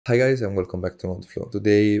Hi guys and welcome back to ModFlow.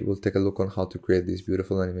 Today we'll take a look on how to create this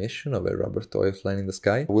beautiful animation of a rubber toy flying in the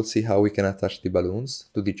sky. We'll see how we can attach the balloons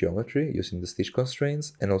to the geometry using the stitch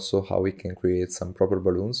constraints, and also how we can create some proper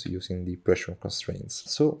balloons using the pressure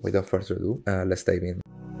constraints. So without further ado, let's dive in.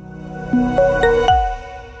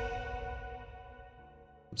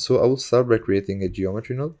 So I will start by creating a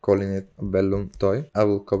geometry node, calling it Vellum toy. I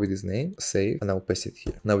will copy this name, save, and I will paste it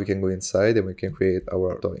here. Now we can go inside and we can create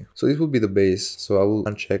our toy. So this will be the base. So I will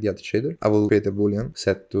uncheck the add shader. I will create a boolean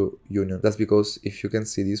set to union. That's because if you can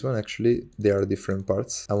see this one, actually there are different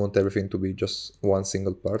parts. I want everything to be just one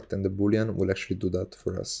single part, and the boolean will actually do that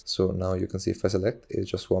for us. So now you can see if I select, it's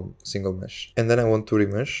just one single mesh. And then I want to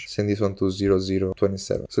remesh, send this one to 0, 0,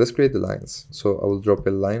 27. So let's create the lines. So I will drop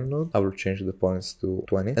a line node. I will change the points to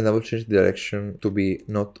 20. And I will change the direction to be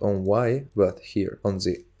not on Y, but here on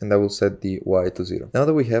Z. And I will set the Y to 0. Now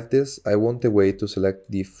that we have this, I want a way to select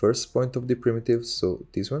the first point of the primitive, so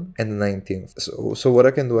this one, and the 19th. So what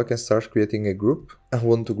I can do, I can start creating a group. I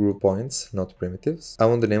want to group points, not primitives. I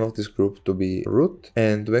want the name of this group to be root,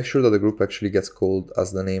 and to make sure that the group actually gets called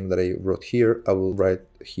as the name that I wrote here, I will write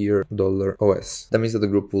here $OS. That means that the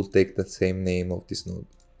group will take the same name of this node.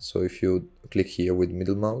 So if you click here with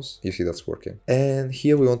middle mouse, you see that's working. And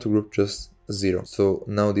here we want to group just 0. So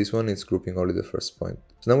now this one is grouping only the first point.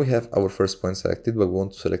 So now we have our first point selected, but we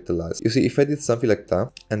want to select the last. You see, if I did something like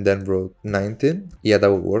that and then wrote 19, yeah,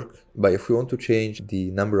 that would work. But if we want to change the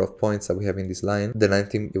number of points that we have in this line, the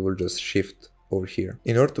 19, it will just shift over here.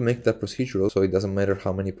 In order to make that procedural, so it doesn't matter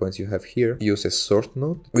how many points you have here, use a sort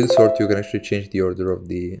node. With sort, you can actually change the order of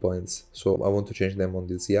the points. So I want to change them on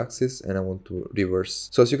the z-axis, and I want to reverse.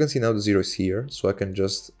 So as you can see now, the 0 is here, so I can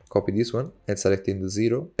just copy this one and select in the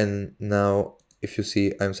 0, and now if you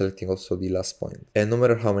see, I'm selecting also the last point. And no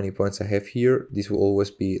matter how many points I have here, this will always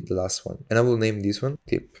be the last one. And I will name this one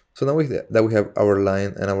tip. So now that we have our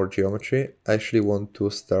line and our geometry, I actually want to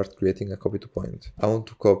start creating a copy to point. I want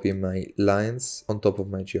to copy my lines on top of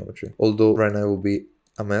my geometry. Although right now it will be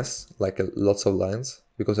a mess, like lots of lines,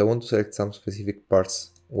 because I want to select some specific parts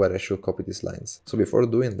where I should copy these lines. So before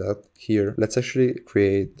doing that, here, let's actually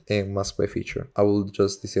create a mask by feature. I will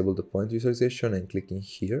just disable the point visualization and click in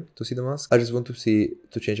here to see the mask. I just want to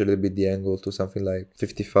change a little bit the angle to something like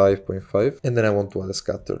 55.5. And then I want to add a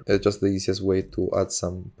scatter. It's just the easiest way to add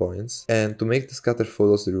some points. And to make the scatter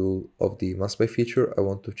follows the rule of the mask by feature, I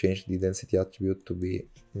want to change the density attribute to be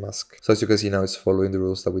mask. So as you can see now, it's following the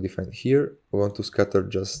rules that we defined here. We want to scatter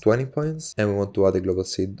just 20 points, and we want to add a global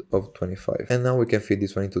seed of 25. And now we can feed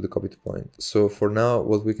this one into the copy to point. So for now,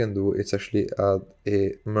 what we can do is actually add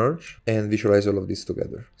a merge and visualize all of this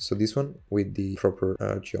together. So this one with the proper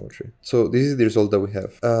geometry. So this is the result that we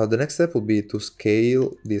have. The next step will be to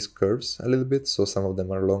scale these curves a little bit. So some of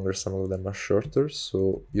them are longer, some of them are shorter.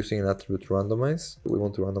 So using an attribute randomize, we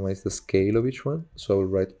want to randomize the scale of each one. So I will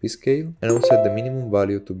write pscale, and I will set the minimum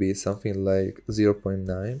value to be something like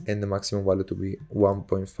 0.9 and the maximum value to be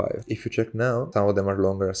 1.5. If you check now, some of them are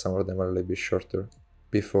longer, some of them are a little bit shorter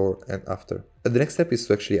before and after. The next step is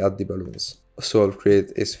to actually add the balloons. So I'll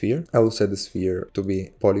create a sphere. I will set the sphere to be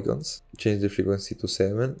polygons, change the frequency to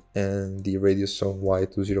 7 and the radius on Y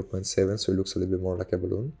to 0.7, so it looks a little bit more like a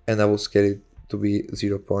balloon. And I will scale it to be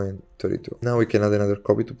 0.32. Now we can add another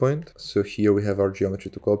copy to point. So here we have our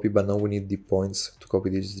geometry to copy, but now we need the points to copy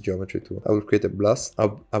this geometry to. I will create a blast.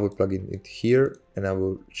 I will plug in it here, and I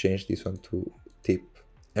will change this one to tip.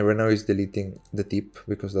 And right now it's deleting the tip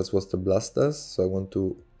because that's what the blast does. So I want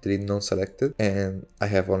to delete non-selected, and I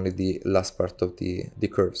have only the last part of the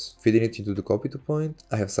curves. Feeding it into the copy to point,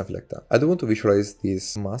 I have something like that. I don't want to visualize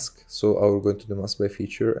this mask, so I will go into the mask by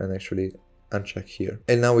feature and actually uncheck here.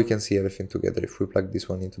 And now we can see everything together. If we plug this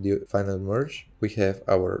one into the final merge, we have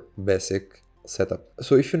our basic setup.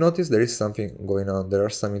 So if you notice, there is something going on. There are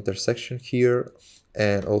some intersection here,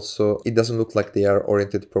 and also it doesn't look like they are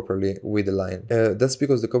oriented properly with the line. That's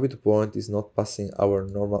because the copy to point is not passing our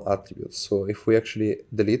normal attributes. So if we actually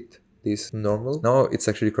delete this normal, now it's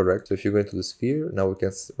actually correct. So if you go into the sphere, now we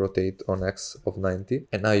can rotate on X of 90,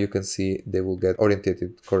 and now you can see they will get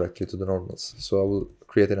orientated correctly to the normals. So I will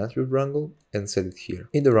create an attribute wrangle and set it here.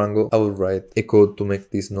 In the wrangle, I will write a code to make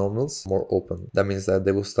these normals more open. That means that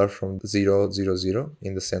they will start from 0, 0, 0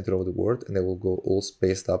 in the center of the word, and they will go all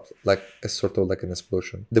spaced up like a sort of like an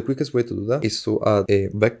explosion. The quickest way to do that is to add a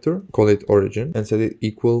vector, call it origin, and set it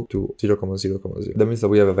equal to 0, 0, 0. That means that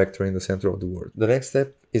we have a vector in the center of the word. The next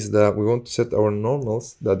step is that we want to set our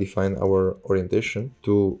normals that define our orientation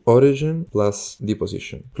to origin plus the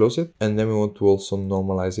position. Close it, and then we want to also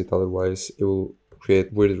normalize it, otherwise it will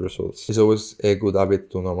create weird results. It's always a good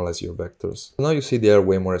habit to normalize your vectors. Now you see they are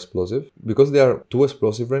way more explosive. Because they are too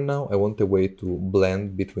explosive right now, I want a way to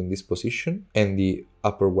blend between this position and the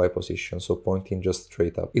upper Y position, so pointing just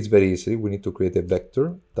straight up. It's very easy. We need to create a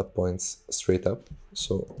vector that points straight up.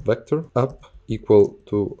 So vector up equal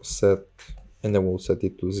to set, and then we'll set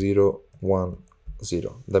it to 0, 1,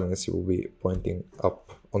 0. That means it will be pointing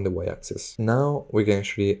up on the y-axis. Now we can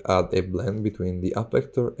actually add a blend between the up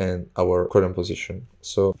vector and our current position.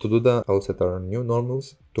 So to do that, I'll set our new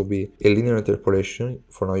normals to be a linear interpolation.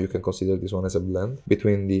 For now, you can consider this one as a blend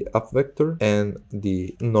between the up vector and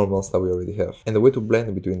the normals that we already have. And the way to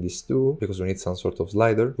blend between these two, because we need some sort of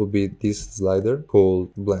slider, will be this slider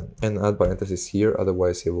called blend, and add parentheses here,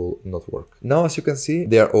 otherwise it will not work. Now, as you can see,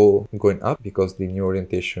 they are all going up because the new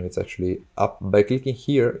orientation is actually up. By clicking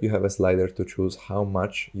here, you have a slider to choose how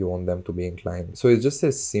much you want them to be inclined. So it's just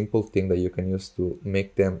a simple thing that you can use to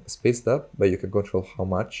make them spaced up, but you can control how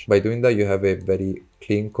much. By doing that, you have a very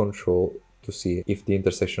clean control to see if the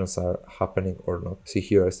intersections are happening or not. See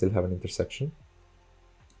here, I still have an intersection.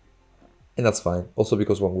 And that's fine. Also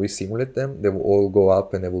because when we simulate them, they will all go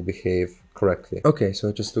up and they will behave correctly. Okay, so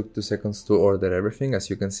it just took 2 seconds to order everything. As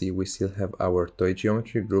you can see, we still have our toy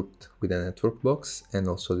geometry grouped with a network box and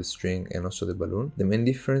also the string and also the balloon. The main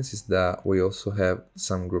difference is that we also have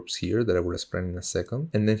some groups here that I will explain in a second.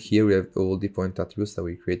 And then here we have all the point attributes that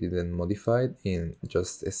we created and modified in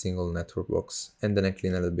just a single network box. And then I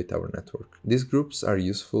clean a little bit our network. These groups are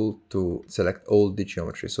useful to select all the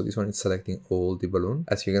geometry. So this one is selecting all the balloon.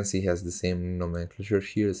 As you can see, it has the same nomenclature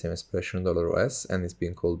here, the same expression $OS, and it's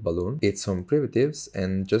being called balloon. It's some primitives,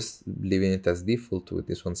 and just leaving it as default with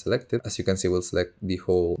this one selected, as you can see, we'll select the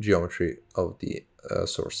whole geometry of the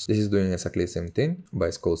source. This is doing exactly the same thing, but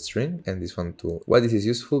it's called string, and this one too. Why this is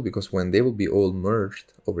useful? Because when they will be all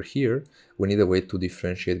merged over here, we need a way to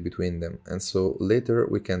differentiate between them, and so later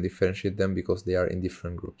we can differentiate them because they are in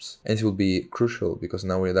different groups. And this will be crucial because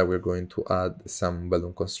now that we're going to add some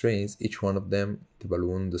balloon constraints, each one of them, the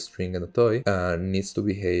balloon, the string, and the toy, needs to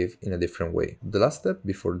behave in a different way. The last step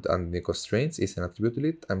before adding the constraints is an attribute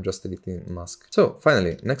delete. I'm just deleting mask. So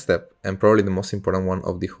finally, next step, and probably the most important one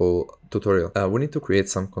of the whole tutorial, we need to create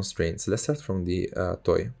some constraints. Let's start from the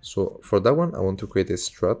toy. So for that one, I want to create a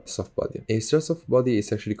strut soft body. A strut soft body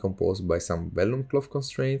is actually composed by some Vellum cloth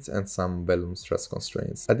constraints and some Vellum struts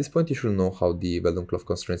constraints. At this point, you should know how the Vellum cloth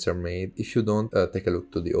constraints are made. If you don't, take a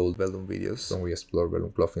look to the old Vellum videos when we explore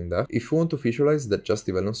Vellum cloth in depth. If you want to visualize that just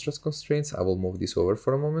the Vellum struts constraints, I will move this over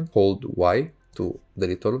for a moment. Hold Y to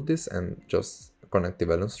delete all of this and just connect the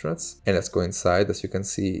Vellum struts, and let's go inside. As you can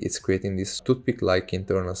see, it's creating this toothpick-like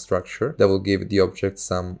internal structure that will give the object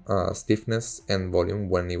some stiffness and volume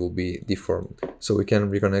when it will be deformed. So we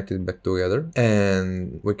can reconnect it back together,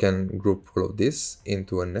 and we can group all of this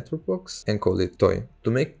into a network box and call it toy.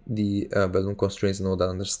 To make the Vellum constraints node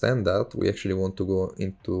understand that, we actually want to go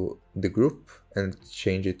into the group and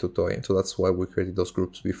change it to toy. So that's why we created those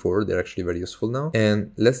groups before. They're actually very useful now.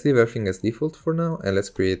 And let's leave everything as default for now, and let's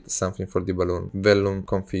create something for the balloon. Vellum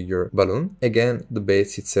configure balloon. Again, the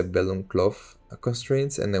base, it's a Vellum cloth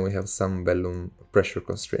constraints, and then we have some Vellum pressure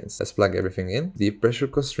constraints. Let's plug everything in. The pressure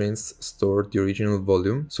constraints store the original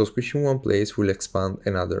volume, so squishing one place will expand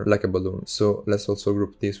another like a balloon. So let's also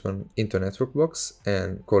group this one into a network box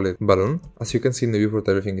and call it balloon. As you can see in the viewport,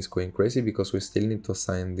 everything is going crazy because we still need to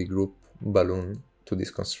assign the group balloon to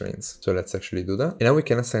these constraints. So let's actually do that. And now we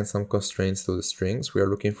can assign some constraints to the strings. We are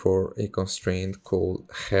looking for a constraint called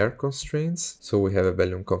hair constraints. So we have a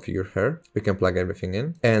Vellum configure hair. We can plug everything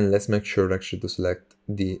in, and let's make sure actually to select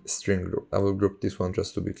the string group. I will group this one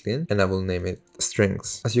just to be clean, and I will name it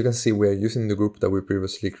strings. As you can see, we are using the group that we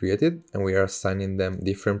previously created, and we are assigning them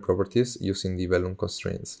different properties using the Vellum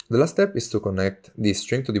constraints. The last step is to connect the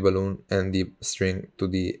string to the balloon and the string to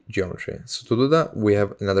the geometry. So to do that, we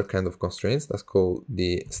have another kind of constraints that's called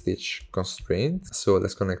the stitch constraint. So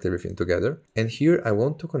let's connect everything together. And here I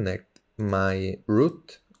want to connect my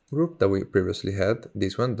root group that we previously had,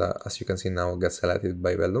 this one that, as you can see now, gets highlighted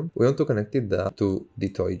by Vellum. We want to connect it to the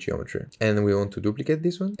toy geometry, and we want to duplicate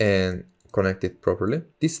this one and connect it properly.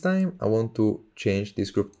 This time I want to change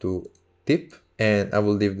this group to tip, and I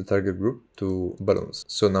will leave the target group to balloons.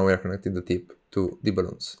 So now we are connecting the tip to the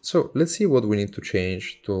balloons. So let's see what we need to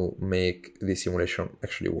change to make the simulation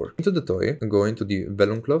actually work. Into the toy, go into the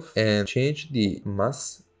Vellum cloth and change the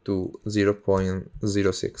mass to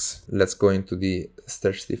 0.06. Let's go into the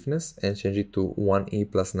stretch stiffness and change it to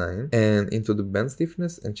 1e plus 9, and into the bend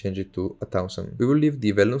stiffness and change it to 1000. We will leave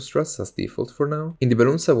the Vellum struts as default for now. In the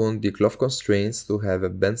balloons, I want the cloth constraints to have a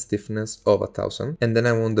bend stiffness of 1000, and then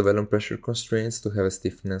I want the Vellum pressure constraints to have a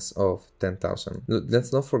stiffness of 10,000.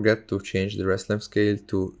 Let's not forget to change the rest length scale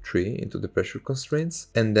to 3 into the pressure constraints,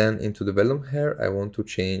 and then into the Vellum hair I want to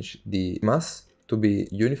change the mass to be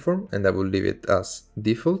uniform, and I will leave it as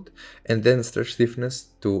default, and then stretch stiffness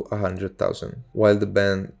to 100,000, while the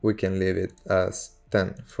bend we can leave it as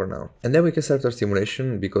 10 for now. And then we can start our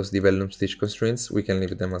simulation. Because the Vellum stitch constraints, we can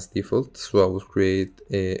leave them as default. So I will create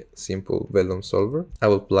a simple Vellum solver. I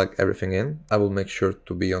will plug everything in. I will make sure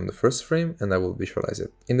to be on the first frame, and I will visualize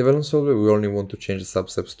it. In the Vellum solver, we only want to change the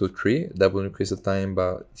substeps to 3. That will increase the time,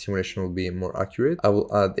 but simulation will be more accurate. I will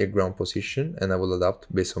add a ground position, and I will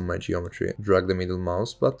adapt based on my geometry. Drag the middle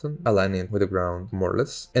mouse button, align it with the ground more or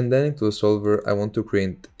less. And then into the solver, I want to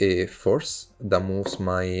create a force that moves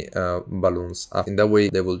my balloons up. In that way,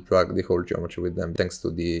 they will drag the whole geometry with them thanks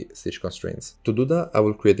to the stitch constraints. To do that, I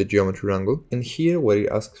will create a geometry wrangle, and here where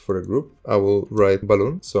it asks for a group, I will write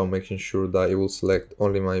balloon, so I'm making sure that it will select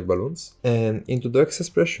only my balloons. And into the X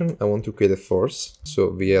expression, I want to create a force,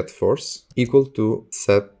 so v at force equal to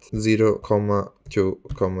set 0, 2,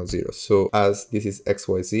 0. So as this is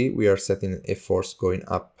XYZ, we are setting a force going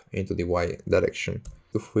up into the Y direction.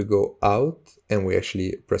 If we go out and we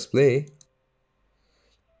actually press play,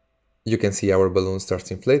 you can see our balloon starts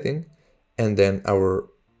inflating, and then our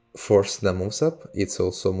force that moves up, it's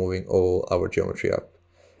also moving all our geometry up.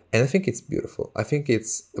 And I think it's beautiful. I think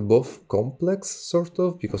it's both complex, sort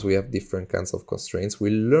of, because we have different kinds of constraints. We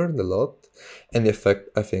learned a lot, and the effect,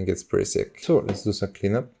 I think it's pretty sick. So let's do some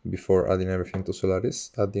cleanup before adding everything to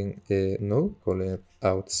Solaris. Adding a null, calling it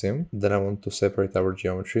out sim. Then I want to separate our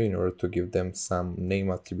geometry in order to give them some name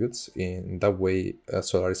attributes. In that way,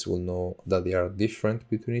 Solaris will know that they are different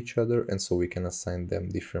between each other, and so we can assign them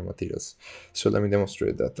different materials. So let me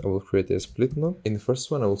demonstrate that. I will create a split node. In the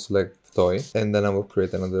first one, I will select toy, and then I will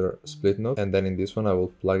create another split node, and then in this one I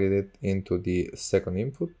will plug it into the second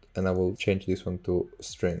input, and I will change this one to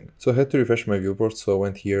string. So I had to refresh my viewport, so I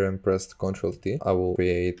went here and pressed Ctrl T. I will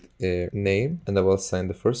create a name, and I will assign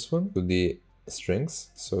the first one to the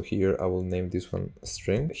strings. So here I will name this one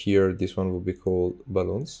string. Here this one will be called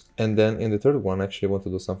balloons. And then in the third one, I actually want to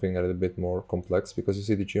do something a little bit more complex, because you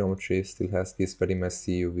see the geometry still has these very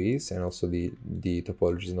messy UVs and also the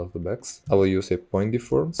topologies of the backs. I will use a point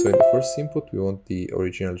deform. So in the first input, we want the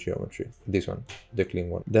original geometry, this one, the clean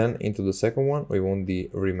one. Then into the second one, we want the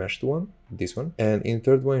remeshed one, this one. And in the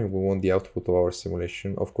third one, we want the output of our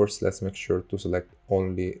simulation. Of course, let's make sure to select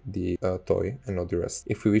only the toy and not the rest.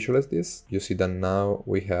 If we visualize this, you see that now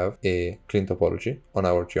we have a clean topology on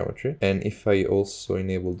our geometry. And if I also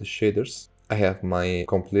enable the shaders, I have my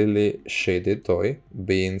completely shaded toy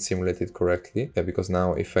being simulated correctly, because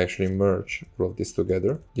now if I actually merge all of this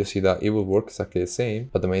together, you see that it will work exactly the same,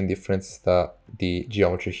 but the main difference is that the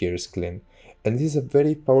geometry here is clean. And this is a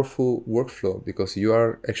very powerful workflow, because you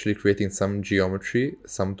are actually creating some geometry,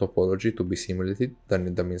 some topology to be simulated.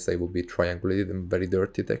 Then that means they will be triangulated and very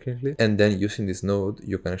dirty technically. And then using this node,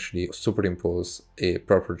 you can actually superimpose a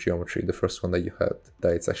proper geometry, the first one that you had,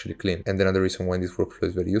 that it's actually clean. And another reason why this workflow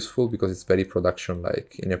is very useful, because it's very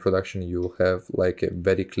production-like. In a production, you have like a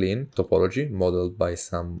very clean topology modeled by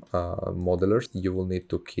some modelers. You will need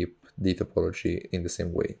to keep the topology in the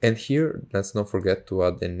same way. And here, let's not forget to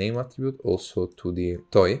add a name attribute also to the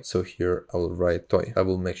toy. So here I will write toy. I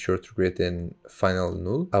will make sure to create a final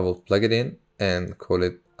null. I will plug it in and call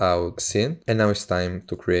it out scene. And now it's time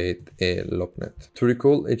to create a loopnet. To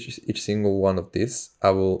recall each single one of these, I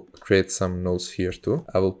will create some nodes here too.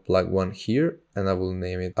 I will plug one here, and I will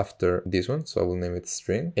name it after this one. So I will name it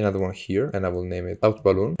string, another one here, and I will name it out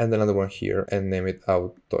balloon, and another one here and name it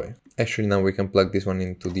out toy. Actually, now we can plug this one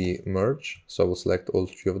into the merge. So I will select all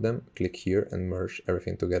three of them, click here and merge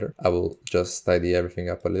everything together. I will just tidy everything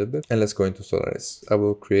up a little bit, and let's go into Solaris. I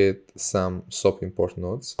will create some SOP import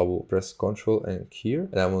nodes. I will press Ctrl and here,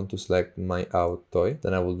 and I want to select my out toy.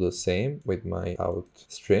 Then I will do the same with my out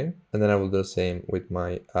string, and then I will do the same with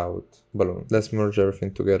my out balloon. Let's merge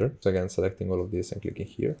everything together. So again, selecting all of this and clicking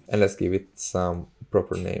here, and let's give it some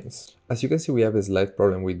proper names. As you can see, we have a slight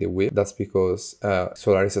problem with the width. That's because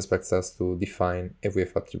Solaris expects us to define a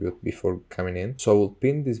width attribute before coming in. So I will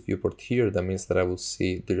pin this viewport here. That means that I will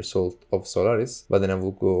see the result of Solaris, but then I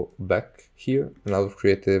will go back here and I will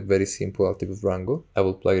create a very simple attribute wrangle. I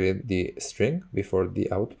will plug in the string before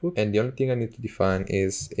the output, and the only thing I need to define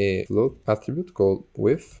is a float attribute called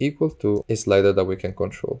width equal to a slider that we can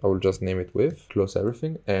control. I will just name it width, close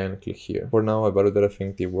everything, and click here. For now, I value that I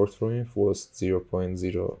think the worst for me was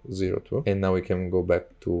 0.002, and now we can go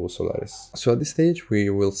back to Solaris. So at this stage, we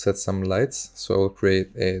will set some lights. So I will create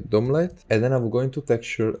a dome light, and then I will go into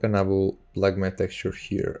texture and I will plug my texture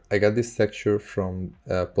here. I got this texture from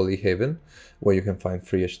Polyhaven, where you can find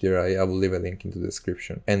free HDRI. I will leave a link in the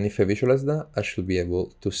description. And if I visualize that, I should be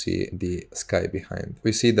able to see the sky behind.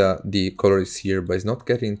 We see that the color is here, but it's not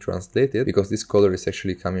getting translated because this color is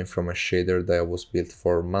actually coming from a shader that was built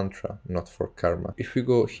for Mantra, not for Karma. If we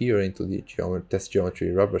go here into the test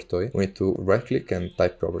geometry rubber toy, we need to right click and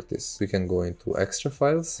type properties. We can go into extra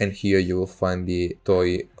files, and here you will find the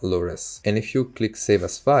toy low-res. And if you click save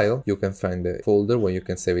as file, you can find the folder where you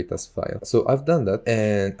can save it as file. So I've done that,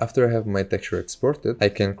 and after I have my texture exported, I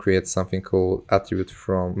can create something called attribute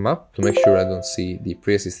from map. To make sure I don't see the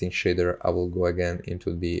pre-existing shader, I will go again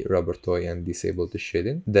into the rubber toy and disable the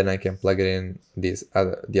shading. Then I can plug it in this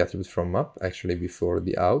the attribute from map actually before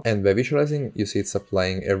the out, and by visualizing you see it's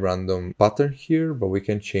applying a random pattern here, but we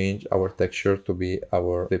can change our texture to be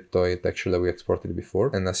our flip toy texture that we exported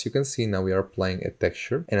before. And as you can see, now we are applying a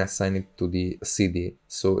texture and assign it to the CD,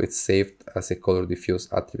 so it's saved as a color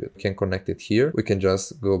diffuse attribute. We can connect it here. We can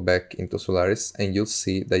just go back into Solaris and you'll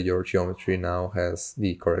see that your geometry now has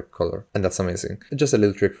the correct color, and that's amazing. Just a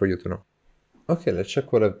little trick for you to know. Okay, let's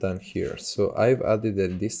check what I've done here. So I've added a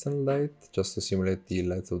distant light just to simulate the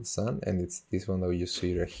light of the sun, and it's this one that you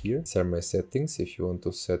see right here. These are my settings if you want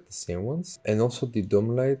to set the same ones. And also the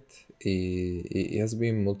dome light, it has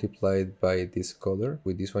been multiplied by this color.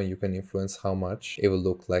 With this one you can influence how much it will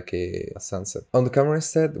look like a sunset. On the camera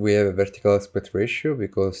instead, we have a vertical aspect ratio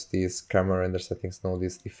because this camera render settings node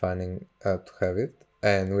is defining to have it.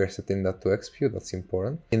 And we are setting that to XPU, that's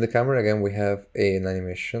important. In the camera again we have an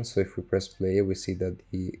animation, so if we press play we see that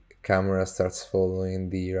the camera starts following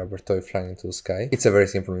the rubber toy flying into the sky. It's a very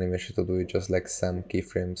simple animation to do it, just like some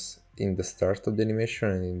keyframes in the start of the animation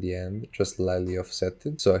and in the end, just slightly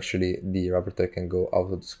offsetted. So actually the rubber toy can go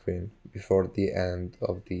out of the screen before the end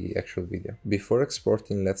of the actual video. Before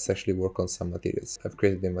exporting, let's actually work on some materials. I've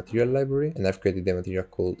created a material library and I've created a material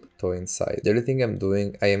called toy inside. The only thing I'm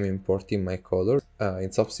doing, I am importing my color.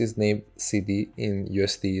 In SOPC is named CD, in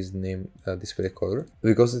USD is named display color.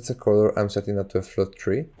 Because it's a color, I'm setting that to a float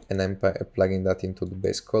tree and I'm plugging that into the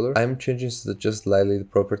base color. I'm changing just slightly the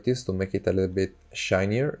properties to make it a little bit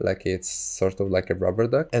shinier, like it's sort of like a rubber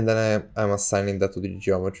duck. And then I'm assigning that to the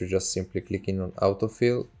geometry, just simply clicking on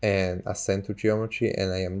autofill and assign to geometry,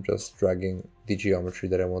 and I am just dragging the geometry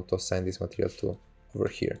that I want to assign this material to over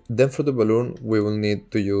here. Then for the balloon, we will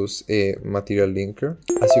need to use a material linker.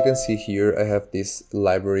 As you can see here, I have this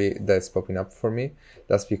library that's popping up for me.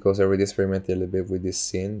 That's because I already experimented a little bit with this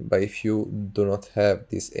scene. But if you do not have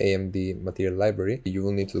this AMD material library, you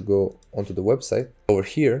will need to go onto the website over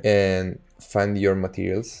here and find your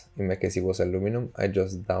materials. In my case it was aluminum. I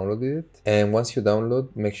just downloaded it, and once you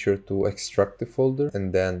download, make sure to extract the folder,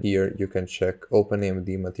 and then here you can check open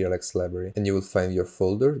AMD material X library and you will find your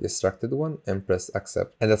folder, the extracted one, and press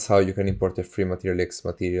accept. And that's how you can import a free material X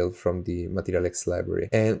material from the material X library.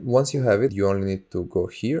 And once you have it, you only need to go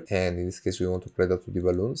here, and in this case we want to apply that to the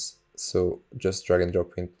balloons, so just drag and drop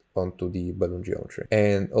it onto the balloon geometry.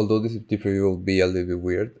 And although this preview will be a little bit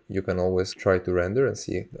weird, you can always try to render and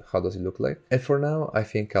see how does it look like. And for now, I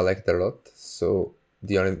think I like it a lot. So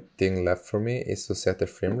the only thing left for me is to set a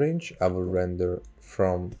frame range. I will render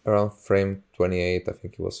from around frame 28, I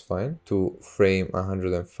think it was fine, to frame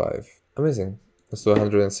 105. Amazing. Let's do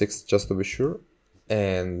 106 just to be sure,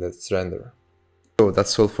 and let's render. So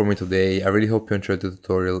that's all for me today. I really hope you enjoyed the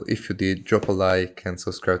tutorial. If you did, drop a like and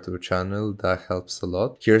subscribe to the channel, that helps a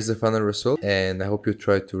lot. Here's the final result, and I hope you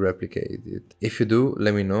try to replicate it. If you do,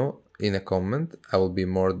 let me know in a comment. I will be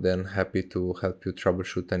more than happy to help you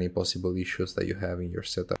troubleshoot any possible issues that you have in your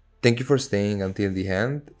setup. Thank you for staying until the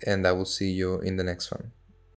end, and I will see you in the next one.